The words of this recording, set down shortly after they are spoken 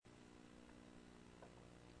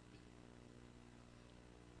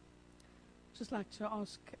just like to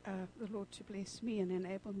ask the Lord to bless me and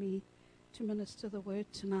enable me to minister the word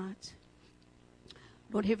tonight.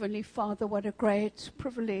 Lord Heavenly Father, what a great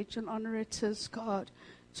privilege and honor it is, God,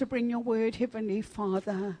 to bring your word, Heavenly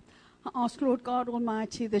Father. I ask, Lord God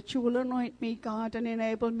Almighty, that you will anoint me, God, and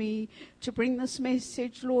enable me to bring this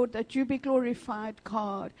message, Lord, that you be glorified,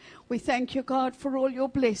 God. We thank you, God, for all your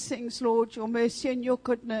blessings, Lord, your mercy and your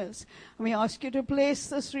goodness. And we ask you to bless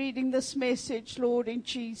this reading, this message, Lord, in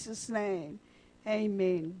Jesus' name.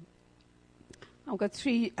 Amen. I've got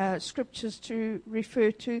three scriptures to refer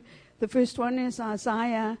to. The first one is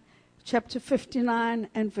Isaiah chapter 59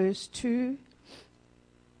 and verse 2.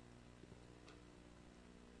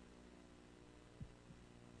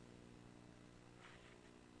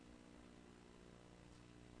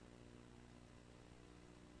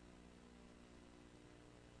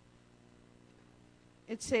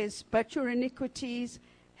 It says, "But your iniquities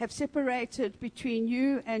have separated between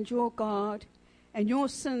you and your God, and your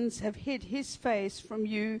sins have hid his face from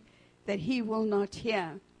you, that he will not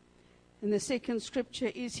hear." And the second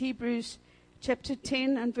scripture is Hebrews chapter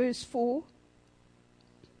 10 and verse 4.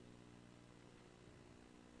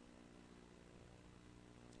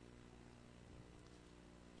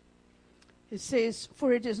 It says,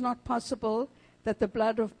 "For it is not possible that the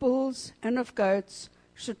blood of bulls and of goats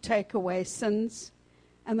should take away sins."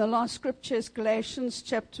 And the last scripture is Galatians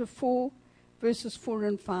chapter 4, verses 4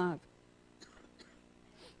 and 5.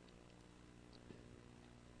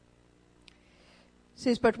 It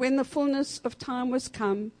says, "But when the fullness of time was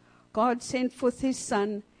come, God sent forth his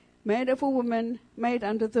Son, made of a woman, made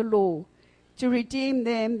under the law, to redeem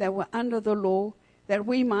them that were under the law, that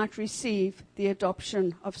we might receive the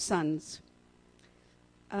adoption of sons."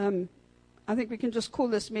 I think we can just call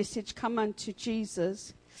this message, "Come unto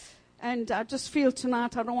Jesus." And I just feel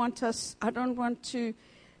tonight I don't want us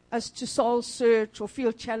to soul search or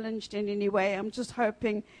feel challenged in any way. I'm just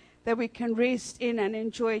hoping that we can rest in and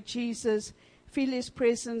enjoy Jesus, feel his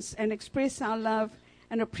presence, and express our love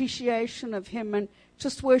and appreciation of him and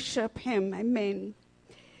just worship him. Amen.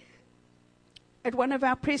 At one of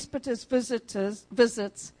our presbyter's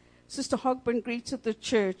visits, Sister Hogben greeted the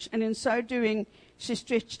church, and in so doing, she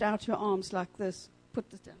stretched out her arms like this. Put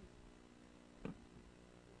this down.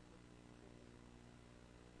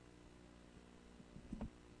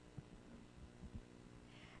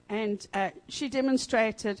 And she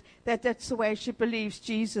demonstrated that that's the way she believes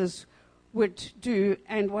Jesus would do,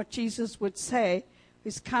 and what Jesus would say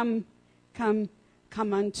is, "Come, come,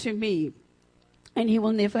 come unto me." And he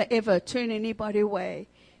will never, ever turn anybody away.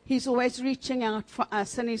 He's always reaching out for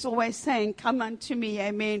us, and he's always saying, "Come unto me."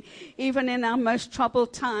 Amen. Even in our most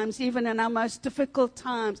troubled times, even in our most difficult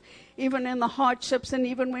times, even in the hardships, and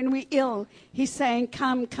even when we're ill, he's saying,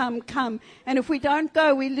 "Come, come, come." And if we don't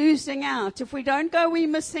go, we're losing out. If we don't go, we're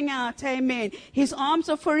missing out. Amen. His arms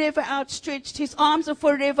are forever outstretched. His arms are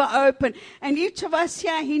forever open. And each of us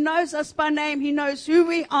here, he knows us by name. He knows who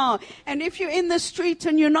we are. And if you're in the street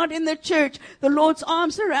and you're not in the church, the Lord's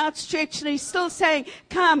arms are outstretched, and he's still saying,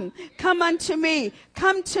 "Come, come unto me.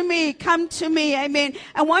 Come to me, come to me." Amen.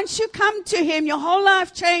 And once you come to him, your whole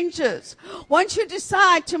life changes. Once you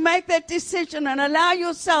decide to make that decision and allow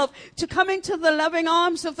yourself to come into the loving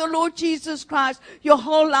arms of the Lord Jesus Christ, your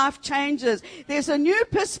whole life changes. There's a new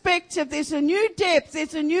perspective, there's a new depth,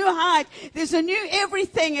 there's a new height, there's a new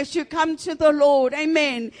everything as you come to the Lord.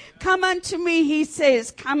 Amen. Come unto me, he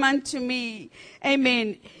says, "Come unto me."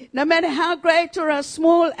 Amen. No matter how great or how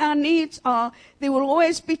small our needs are, there will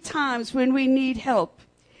always be times when we need help.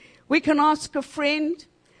 We can ask a friend.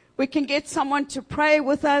 We can get someone to pray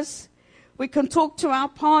with us. We can talk to our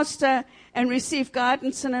pastor and receive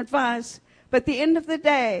guidance and advice. But at the end of the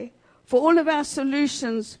day, for all of our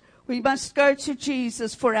solutions, we must go to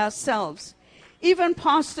Jesus for ourselves. Even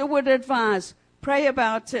pastor would advise, pray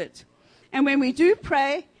about it. And when we do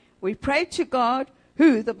pray, we pray to God,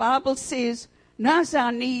 who, the Bible says, knows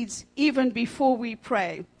our needs even before we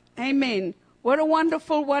pray. Amen. What a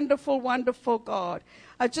wonderful, wonderful, wonderful God.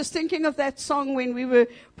 I was just thinking of that song when we were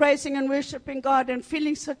praising and worshiping God and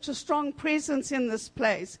feeling such a strong presence in this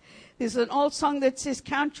place. There's an old song that says,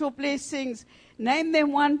 "Count your blessings, name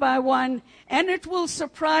them one by one, and it will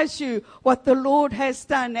surprise you what the Lord has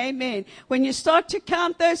done." Amen. When you start to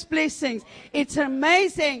count those blessings, it's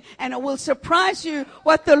amazing, and it will surprise you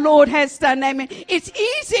what the Lord has done. Amen. It's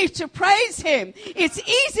easy to praise him. It's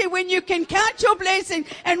easy when you can count your blessings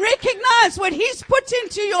and recognize what he's put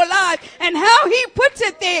into your life and how he put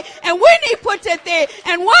it there and when he put it there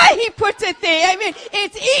and why he put it there. Amen.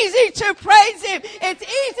 It's easy to praise him. It's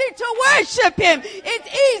easy to worship him. It's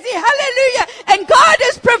easy. Hallelujah. And God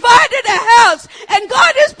has provided a house, and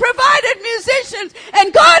God has provided musicians,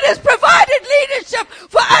 and God has provided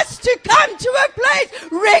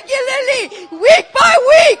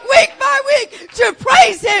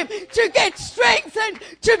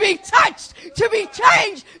touched, to be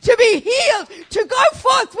changed, to be healed, to go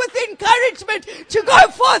forth with encouragement, to go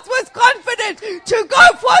forth with confidence, to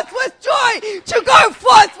go forth with joy, to go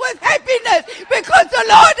forth with happiness, because the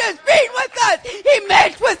Lord has been with us. He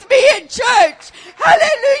met with me in church.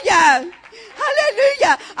 Hallelujah.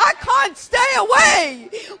 Hallelujah. I can't stay away.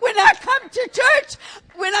 When I come to church,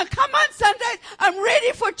 when I come on Sundays, I'm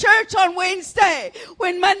ready for church on Wednesday.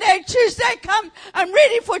 When Monday and Tuesday come, I'm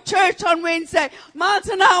ready for church on Wednesday. Miles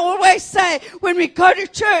and I always say, when we go to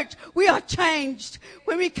church, we are changed.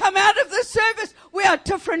 When we come out of the service, we are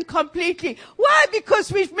different completely. Why?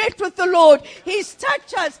 Because we've met with the Lord. He's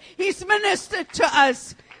touched us. He's ministered to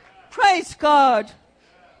us. Praise God.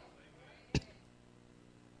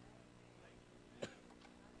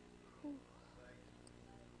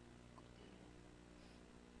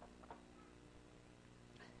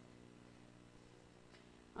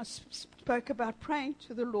 I spoke about praying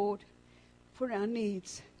to the Lord for our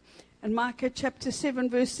needs. And Micah chapter 7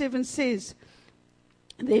 verse 7 says,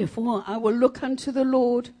 therefore I will look unto the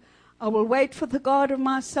Lord. I will wait for the God of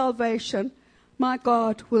my salvation. My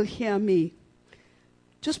God will hear me.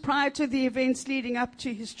 Just prior to the events leading up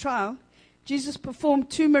to his trial, Jesus performed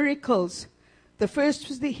 2 miracles. The first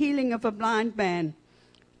was the healing of a blind man.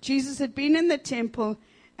 Jesus had been in the temple,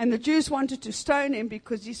 and the Jews wanted to stone him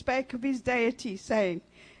because he spake of his deity, saying,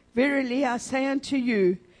 verily I say unto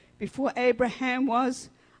you, before Abraham was,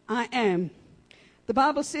 I am. The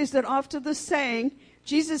Bible says that after this saying,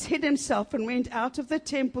 Jesus hid himself and went out of the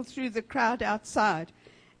temple through the crowd outside.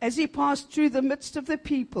 As he passed through the midst of the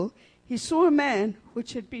people, he saw a man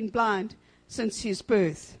which had been blind since his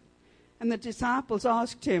birth. And the disciples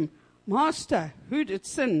asked him, Master, who did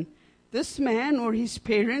sin, this man or his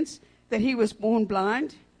parents, that he was born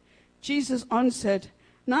blind? Jesus answered,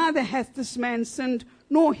 neither hath this man sinned,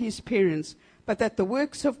 nor his parents, but that the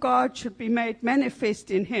works of God should be made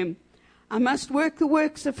manifest in him. I must work the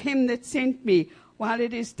works of him that sent me while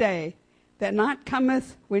it is day. That night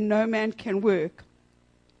cometh when no man can work.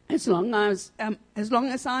 As long as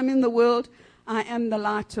I'm in the world, I am the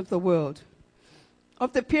light of the world.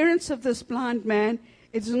 Of the parents of this blind man,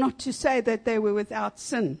 it is not to say that they were without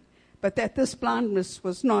sin, but that this blindness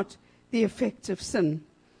was not the effect of sin.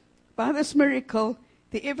 By this miracle,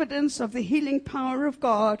 the evidence of the healing power of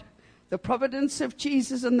God, the providence of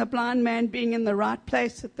Jesus and the blind man being in the right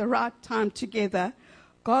place at the right time together,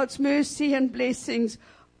 God's mercy and blessings,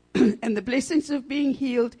 and the blessings of being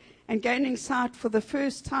healed and gaining sight for the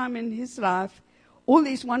first time in his life, all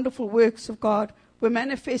these wonderful works of God were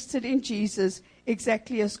manifested in Jesus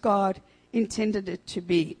exactly as God intended it to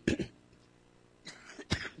be.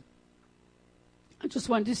 I just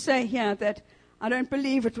want to say here that I don't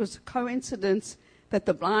believe it was a coincidence that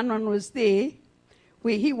the blind one was there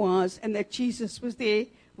where he was and that Jesus was there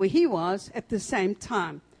where he was at the same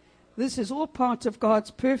time. This is all part of God's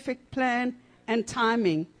perfect plan and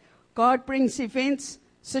timing. God brings events,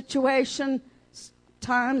 situations,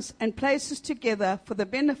 times, and places together for the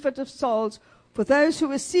benefit of souls, for those who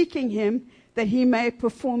are seeking him, that he may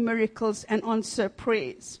perform miracles and answer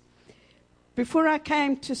prayers. Before I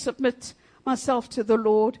came to submit myself to the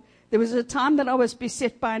Lord, there was a time that I was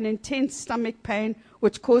beset by an intense stomach pain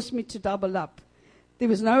which caused me to double up. There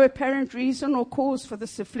was no apparent reason or cause for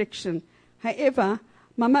this affliction. However,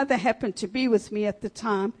 my mother happened to be with me at the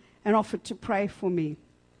time and offered to pray for me.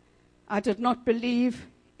 I did not believe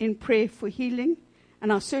in prayer for healing,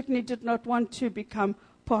 and I certainly did not want to become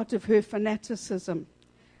part of her fanaticism.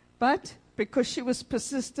 But because she was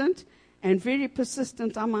persistent, and very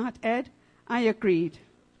persistent I might add, I agreed.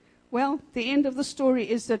 Well, the end of the story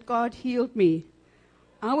is that God healed me.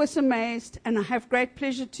 I was amazed, and I have great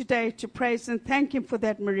pleasure today to praise and thank him for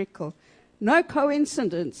that miracle. No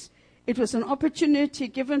coincidence. It was an opportunity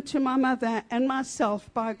given to my mother and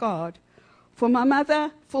myself by God. For my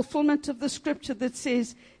mother, fulfillment of the scripture that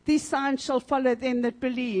says, these signs shall follow them that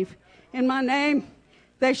believe. In my name,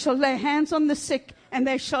 they shall lay hands on the sick, and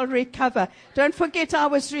they shall recover. Don't forget I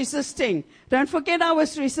was resisting. Don't forget I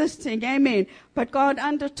was resisting. Amen. But God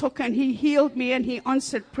undertook and he healed me and he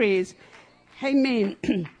answered prayers. Amen.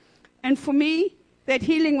 And for me, that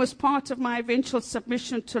healing was part of my eventual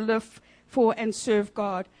submission to live for and serve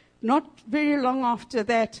God. Not very long after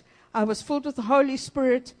that, I was filled with the Holy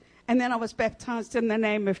Spirit, and then I was baptized in the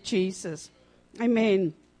name of Jesus.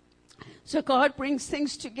 Amen. So God brings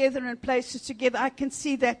things together and places together. I can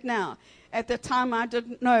see that now. At the time I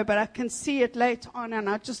didn't know, but I can see it later on, and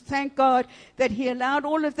I just thank God that he allowed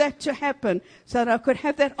all of that to happen so that I could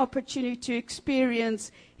have that opportunity to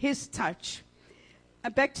experience his touch.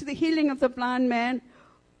 Back to the healing of the blind man.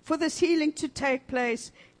 For this healing to take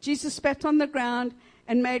place, Jesus spat on the ground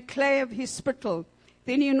and made clay of his spittle.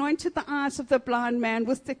 Then he anointed the eyes of the blind man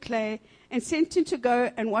with the clay and sent him to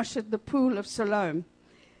go and wash at the pool of Siloam.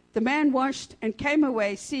 The man washed and came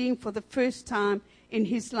away seeing for the first time in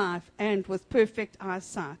his life and with perfect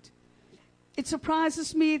eyesight. It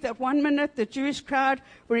surprises me that 1 minute the Jewish crowd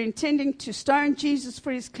were intending to stone Jesus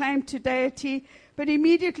for his claim to deity, but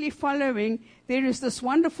immediately following there is this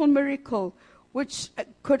wonderful miracle which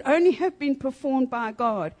could only have been performed by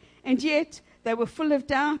God, and yet they were full of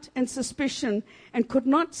doubt and suspicion and could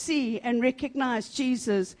not see and recognize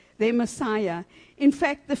Jesus, their Messiah. In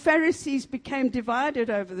fact, the Pharisees became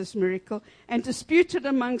divided over this miracle and disputed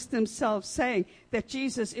amongst themselves, saying that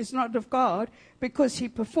Jesus is not of God because he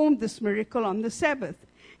performed this miracle on the Sabbath.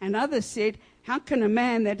 And others said, how can a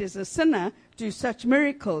man that is a sinner do such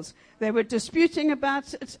miracles? They were disputing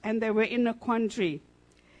about it and they were in a quandary.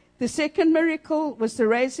 The second miracle was the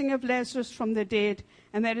raising of Lazarus from the dead,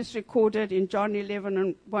 and that is recorded in John 11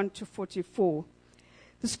 and 1 to 44.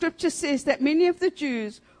 The scripture says that many of the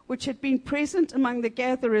Jews which had been present among the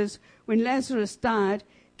gatherers when Lazarus died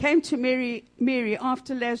came to Mary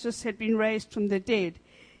after Lazarus had been raised from the dead,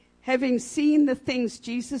 having seen the things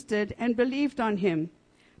Jesus did and believed on him.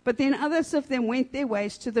 But then others of them went their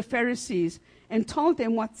ways to the Pharisees and told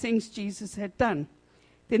them what things Jesus had done.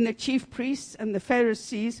 Then the chief priests and the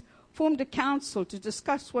Pharisees formed a council to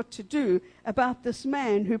discuss what to do about this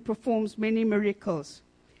man who performs many miracles.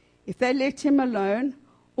 If they let him alone,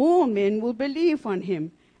 all men will believe on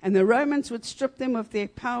him, and the Romans would strip them of their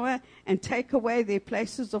power and take away their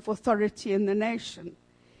places of authority in the nation.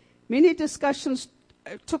 Many discussions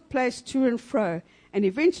took place to and fro, and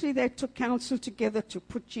eventually they took counsel together to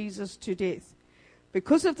put Jesus to death.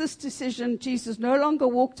 Because of this decision, Jesus no longer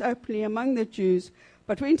walked openly among the Jews,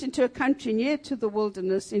 but went into a country near to the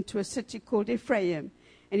wilderness, into a city called Ephraim,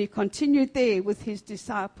 and he continued there with his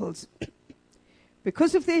disciples.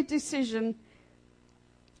 Because of their decision,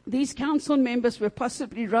 these council members were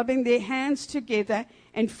possibly rubbing their hands together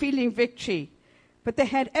and feeling victory, but they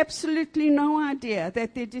had absolutely no idea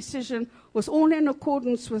that their decision was all in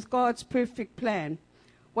accordance with God's perfect plan.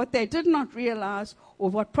 What they did not realize, or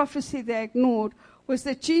what prophecy they ignored, was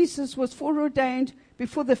that Jesus was foreordained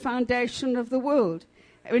before the foundation of the world,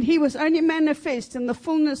 when he was only manifest in the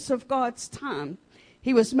fullness of God's time.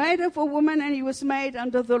 He was made of a woman and he was made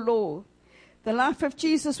under the law. The life of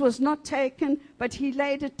Jesus was not taken, but he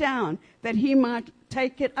laid it down that he might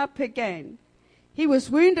take it up again. He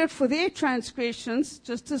was wounded for their transgressions,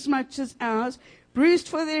 just as much as ours, bruised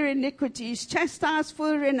for their iniquities, chastised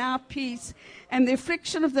for our peace, and the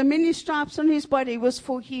affliction of the many stripes on his body was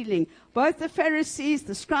for healing. Both the Pharisees,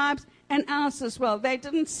 the scribes, and ours as well. They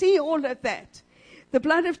didn't see all of that. The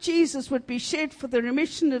blood of Jesus would be shed for the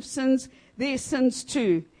remission of sins, their sins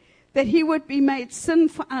too. That he would be made sin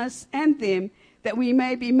for us and them, that we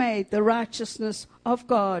may be made the righteousness of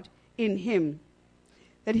God in him.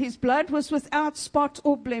 That his blood was without spot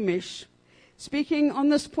or blemish. Speaking on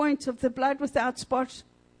this point of the blood without spot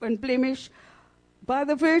and blemish, by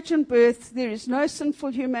the virgin birth, there is no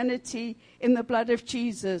sinful humanity in the blood of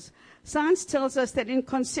Jesus. Science tells us that in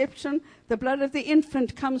conception, the blood of the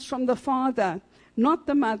infant comes from the father, not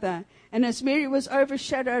the mother. And as Mary was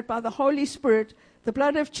overshadowed by the Holy Spirit, the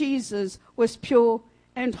blood of Jesus was pure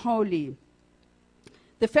and holy.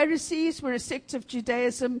 The Pharisees were a sect of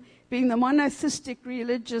Judaism, being the monotheistic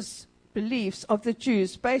religious beliefs of the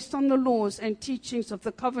Jews based on the laws and teachings of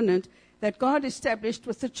the covenant that God established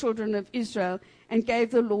with the children of Israel and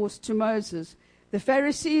gave the laws to Moses. The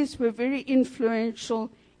Pharisees were very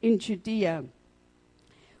influential in Judea.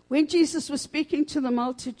 When Jesus was speaking to the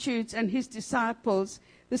multitudes and his disciples,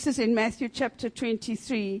 this is in Matthew chapter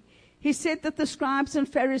 23, he said that the scribes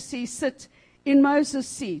and Pharisees sit in Moses'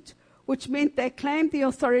 seat, which meant they claimed the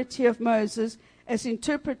authority of Moses as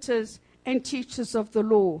interpreters and teachers of the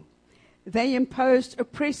law. They imposed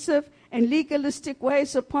oppressive and legalistic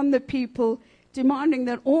ways upon the people, demanding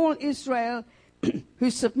that all Israel who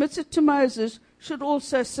submitted to Moses should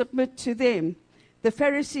also submit to them. The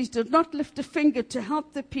Pharisees did not lift a finger to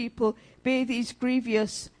help the people bear these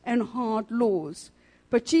grievous and hard laws.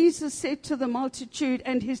 But Jesus said to the multitude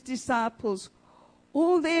and his disciples,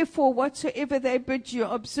 "All therefore whatsoever they bid you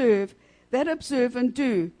observe, that observe and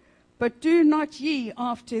do. But do not ye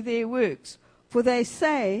after their works, for they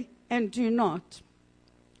say and do not.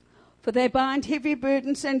 For they bind heavy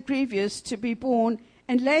burdens and grievous to be borne,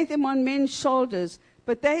 and lay them on men's shoulders,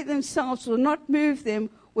 but they themselves will not move them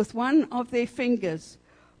with one of their fingers.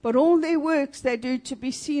 But all their works they do to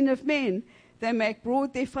be seen of men. They make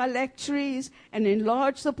broad their phylacteries and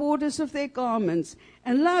enlarge the borders of their garments,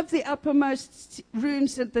 and love the uppermost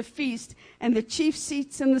rooms at the feast and the chief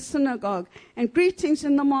seats in the synagogue, and greetings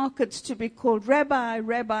in the markets to be called Rabbi,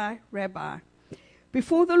 Rabbi, Rabbi.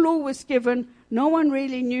 Before the law was given, no one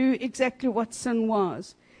really knew exactly what sin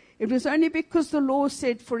was. It was only because the law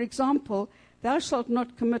said, for example, thou shalt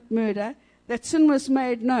not commit murder, that sin was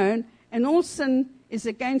made known, and all sin is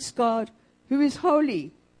against God, who is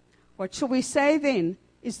holy. What shall we say then?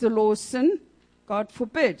 Is the law sin? God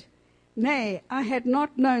forbid. Nay, I had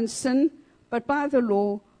not known sin, but by the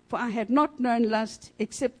law, for I had not known lust,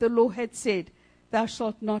 except the law had said, thou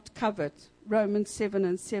shalt not covet. Romans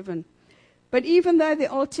 7:7. But even though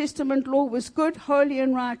the Old Testament law was good, holy,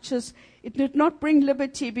 and righteous, it did not bring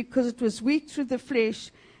liberty because it was weak through the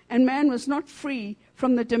flesh, and man was not free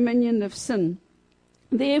from the dominion of sin.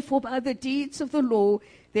 Therefore, by the deeds of the law,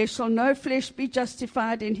 there shall no flesh be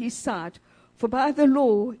justified in his sight, for by the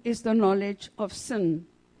law is the knowledge of sin.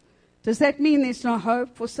 Does that mean there's no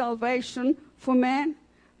hope for salvation for man?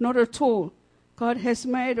 Not at all. God has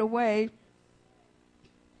made a way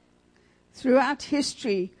throughout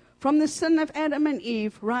history, from the sin of Adam and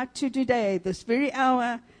Eve right to today, this very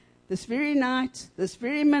hour, this very night, this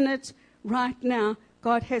very minute, right now,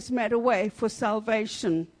 God has made a way for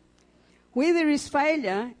salvation. Where there is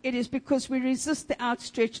failure, it is because we resist the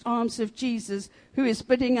outstretched arms of Jesus, who is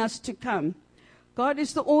bidding us to come. God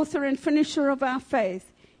is the author and finisher of our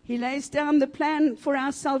faith. He lays down the plan for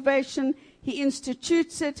our salvation, He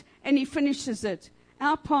institutes it, and He finishes it.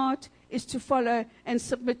 Our part is to follow and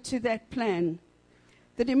submit to that plan.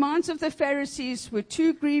 The demands of the Pharisees were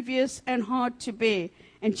too grievous and hard to bear,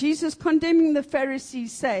 and Jesus, condemning the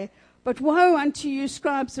Pharisees, say, But woe unto you,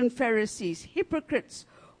 scribes and Pharisees, hypocrites!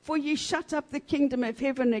 For ye shut up the kingdom of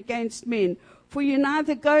heaven against men. For you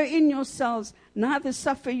neither go in yourselves, neither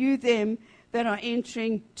suffer you them that are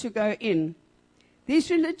entering to go in. These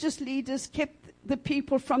religious leaders kept the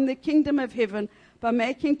people from the kingdom of heaven by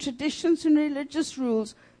making traditions and religious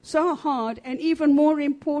rules so hard and even more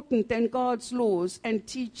important than God's laws and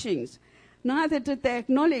teachings. Neither did they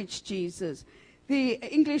acknowledge Jesus. The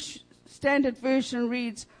English Standard Version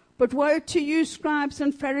reads, But woe to you, scribes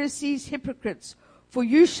and Pharisees, hypocrites! For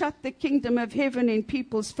you shut the kingdom of heaven in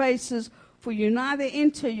people's faces, for you neither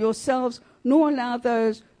enter yourselves nor allow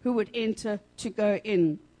those who would enter to go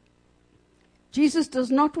in. Jesus does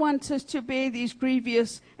not want us to bear these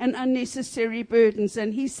grievous and unnecessary burdens,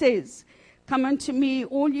 and He says, Come unto me,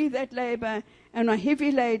 all ye that labor and are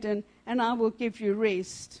heavy laden, and I will give you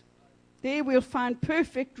rest. There we'll find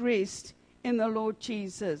perfect rest in the Lord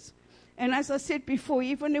Jesus. And as I said before,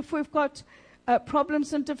 even if we've got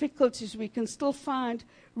problems and difficulties, we can still find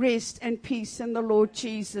rest and peace in the Lord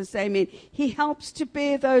Jesus. Amen. He helps to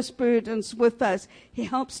bear those burdens with us. He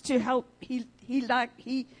helps to help.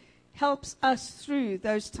 He helps us through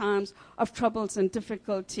those times of troubles and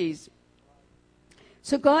difficulties.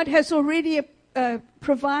 So God has already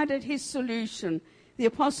provided His solution. The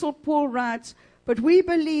Apostle Paul writes, But we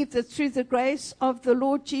believe that through the grace of the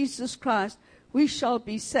Lord Jesus Christ, we shall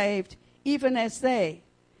be saved, even as they.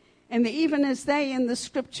 And the even as they in the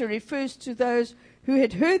scripture refers to those who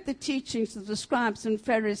had heard the teachings of the scribes and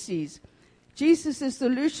Pharisees. Jesus is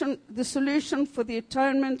the solution for the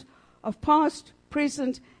atonement of past,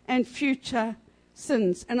 present, and future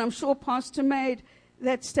sins. And I'm sure Pastor made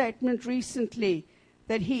that statement recently,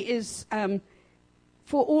 that He is,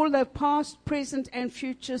 for all the past, present, and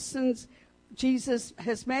future sins, Jesus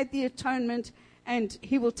has made the atonement, and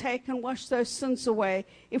He will take and wash those sins away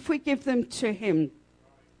if we give them to Him.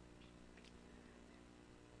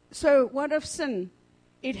 So what of sin?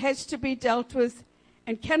 It has to be dealt with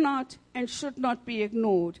and cannot and should not be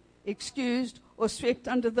ignored, excused, or swept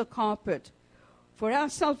under the carpet. For our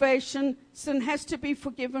salvation, sin has to be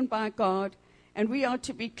forgiven by God, and we are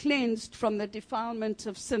to be cleansed from the defilement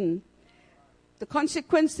of sin. The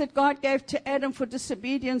consequence that God gave to Adam for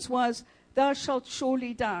disobedience was, Thou shalt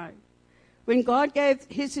surely die. When God gave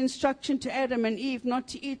His instruction to Adam and Eve not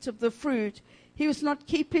to eat of the fruit, He was not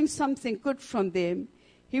keeping something good from them.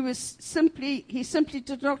 He simply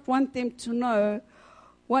did not want them to know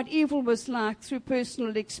what evil was like through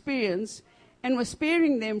personal experience, and was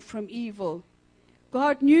sparing them from evil.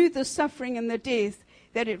 God knew the suffering and the death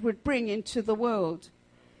that it would bring into the world.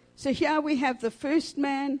 So here we have the first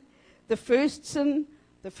man, the first sin,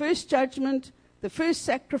 the first judgment, the first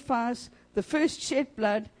sacrifice, the first shed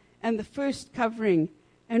blood, and the first covering.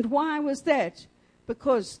 And why was that?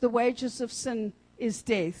 Because the wages of sin is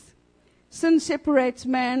death. Sin separates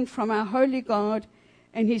man from our holy God,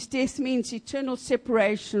 and His death means eternal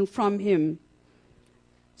separation from Him.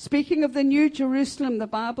 Speaking of the New Jerusalem, the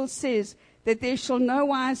Bible says that there shall no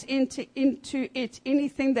wise enter into it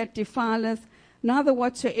anything that defileth, neither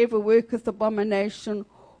whatsoever worketh abomination,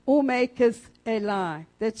 or maketh a lie.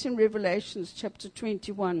 That's in Revelations chapter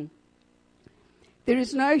 21. There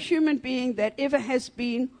is no human being that ever has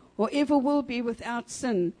been or ever will be without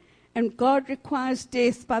sin, and God requires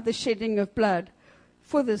death by the shedding of blood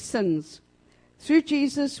for the sins. Through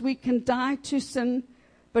Jesus we can die to sin,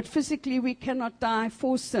 but physically we cannot die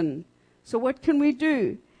for sin. So what can we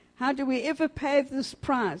do? How do we ever pay this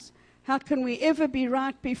price? How can we ever be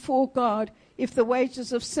right before God if the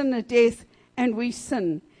wages of sin are death and we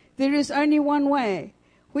sin? There is only one way.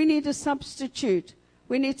 We need a substitute.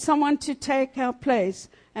 We need someone to take our place.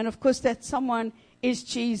 And of course that someone is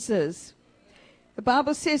Jesus. The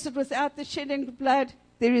Bible says that without the shedding of blood,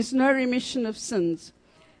 there is no remission of sins.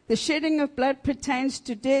 The shedding of blood pertains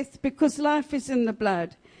to death because life is in the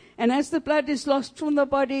blood. And as the blood is lost from the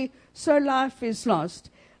body, so life is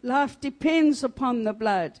lost. Life depends upon the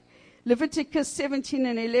blood. Leviticus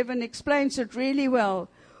 17:11 explains it really well.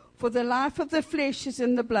 For the life of the flesh is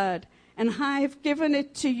in the blood, and I have given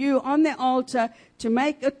it to you on the altar to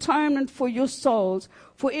make atonement for your souls.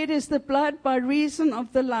 For it is the blood by reason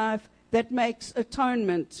of the life that makes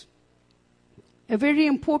atonement. A very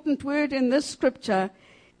important word in this scripture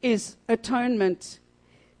is atonement.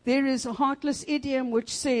 There is a heartless idiom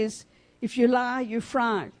which says, if you lie, you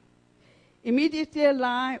fry. Immediately a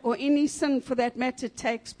lie, or any sin for that matter,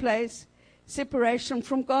 takes place, separation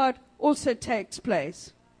from God also takes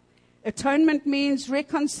place. Atonement means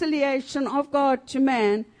reconciliation of God to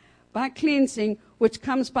man by cleansing, which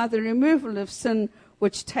comes by the removal of sin,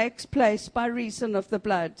 which takes place by reason of the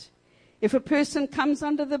blood. If a person comes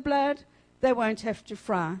under the blood, they won't have to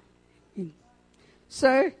fry.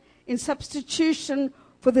 So, in substitution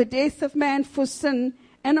for the death of man for sin,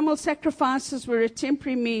 animal sacrifices were a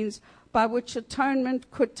temporary means by which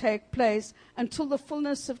atonement could take place until the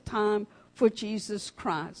fullness of time for Jesus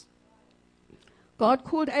Christ. God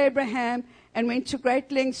called Abraham and went to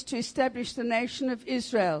great lengths to establish the nation of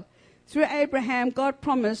Israel. Through Abraham, God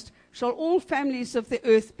promised, shall all families of the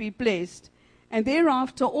earth be blessed. And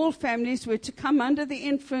thereafter, all families were to come under the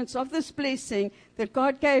influence of this blessing that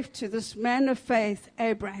God gave to this man of faith,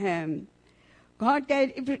 Abraham. God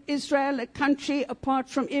gave Israel a country apart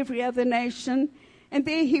from every other nation, and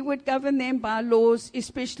there he would govern them by laws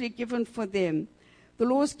especially given for them. The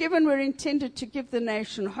laws given were intended to give the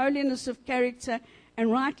nation holiness of character and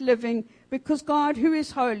right living, because God, who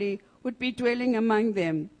is holy, would be dwelling among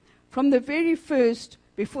them. From the very first,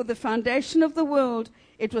 before the foundation of the world,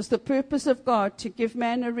 it was the purpose of God to give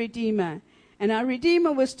man a Redeemer, and our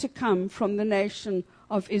Redeemer was to come from the nation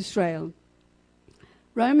of Israel.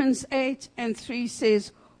 Romans 8:3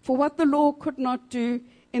 says, for what the law could not do,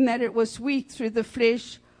 in that it was weak through the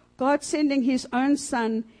flesh, God sending his own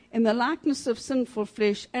Son in the likeness of sinful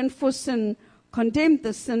flesh, and for sin, condemned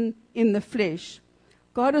the sin in the flesh.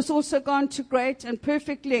 God has also gone to great and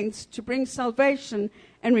perfect lengths to bring salvation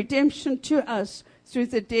and redemption to us through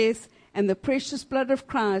the death and the precious blood of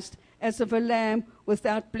Christ, as of a lamb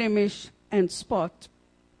without blemish and spot.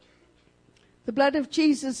 The blood of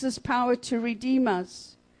Jesus has power to redeem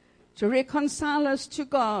us, to reconcile us to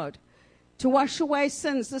God, to wash away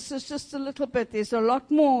sins. This is just a little bit. There's a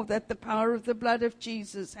lot more that the power of the blood of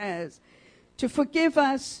Jesus has. To forgive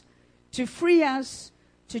us, to free us,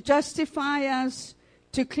 to justify us,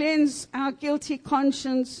 to cleanse our guilty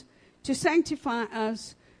conscience, to sanctify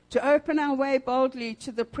us, to open our way boldly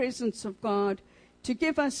to the presence of God, to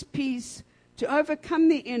give us peace, to overcome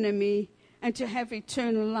the enemy, and to have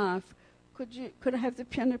eternal life. Could I have the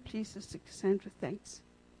piano, please, Sister Cassandra? Thanks.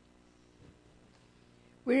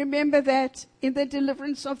 We remember that in the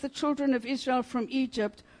deliverance of the children of Israel from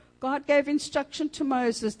Egypt, God gave instruction to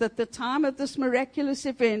Moses that the time of this miraculous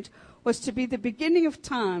event was to be the beginning of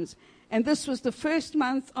times, and this was the first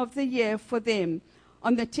month of the year for them.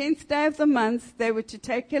 On the 10th day of the month, they were to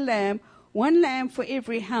take a lamb, one lamb for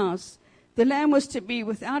every house. The lamb was to be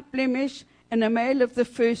without blemish and a male of the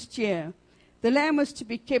first year. The lamb was to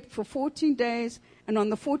be kept for 14 days, and on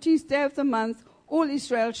the 14th day of the month, all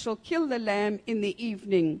Israel shall kill the lamb in the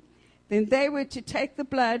evening. Then they were to take the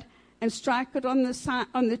blood and strike it on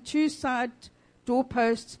the two side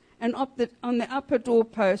doorposts and on the upper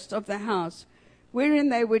doorpost of the house, wherein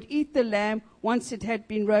they would eat the lamb once it had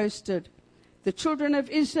been roasted. The children of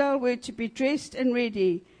Israel were to be dressed and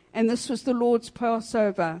ready, and this was the Lord's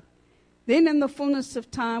Passover. Then in the fullness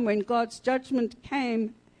of time, when God's judgment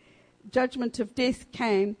of death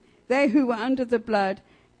came, they who were under the blood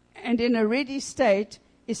and in a ready state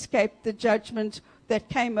escaped the judgment that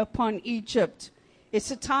came upon Egypt.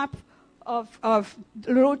 It's a type of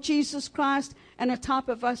the Lord Jesus Christ, and a type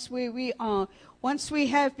of us where we are. Once we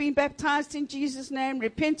have been baptized in Jesus' name,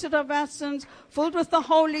 repented of our sins, filled with the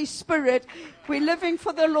Holy Spirit, we're living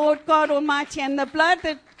for the Lord God Almighty. And the blood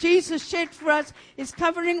that Jesus shed for us is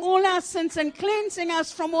covering all our sins and cleansing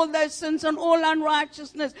us from all those sins and all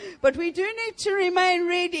unrighteousness. But we do need to remain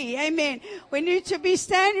ready. Amen. We need to be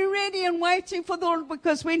standing ready and waiting for the Lord,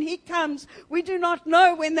 because when He comes, we do not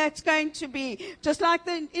know when that's going to be. Just like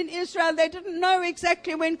in Israel, they didn't know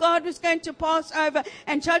exactly when God was going to pass over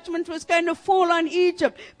and judgment was going to fall on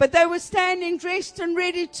Egypt. But they were standing dressed and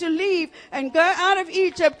ready to leave and go out of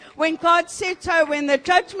Egypt when God said so, when the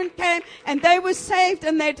judgment came, and they were saved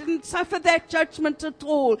and they didn't suffer that judgment at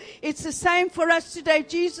all. It's the same for us today.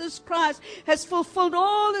 Jesus Christ has fulfilled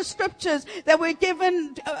all the scriptures that were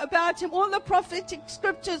given about Him, all the prophetic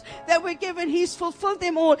scriptures that were given. He's fulfilled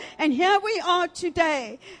them all. And here we are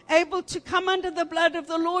today, able to come under the blood of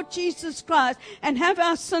the Lord Jesus Christ and have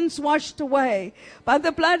our sins washed away. By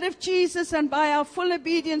the blood of Jesus and by our full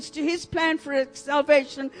obedience to His plan for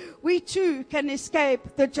salvation, we too can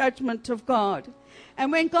escape the judgment of God.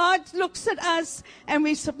 And when God looks at us and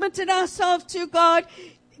we submitted ourselves to God,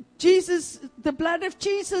 Jesus, the blood of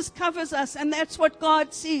Jesus covers us, and that's what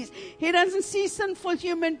God sees. He doesn't see sinful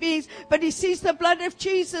human beings, but He sees the blood of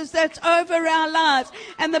Jesus that's over our lives.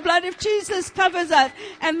 And the blood of Jesus covers us.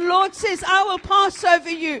 And the Lord says, I will pass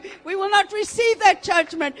over you. We will not receive that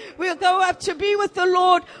judgment. We'll go up to be with the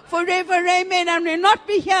Lord forever. Amen. And we'll not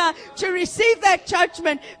be here to receive that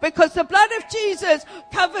judgment, because the blood of Jesus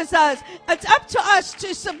covers us. It's up to us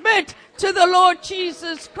to submit to the Lord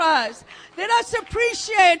Jesus Christ. Let us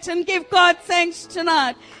appreciate and give God thanks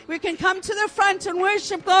tonight. We can come to the front and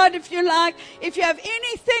worship God if you like. If you have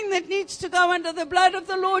anything that needs to go under the blood of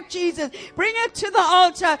the Lord Jesus, bring it to the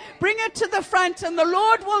altar, bring it to the front, and the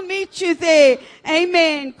Lord will meet you there.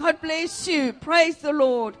 Amen. God bless you. Praise the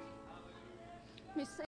Lord.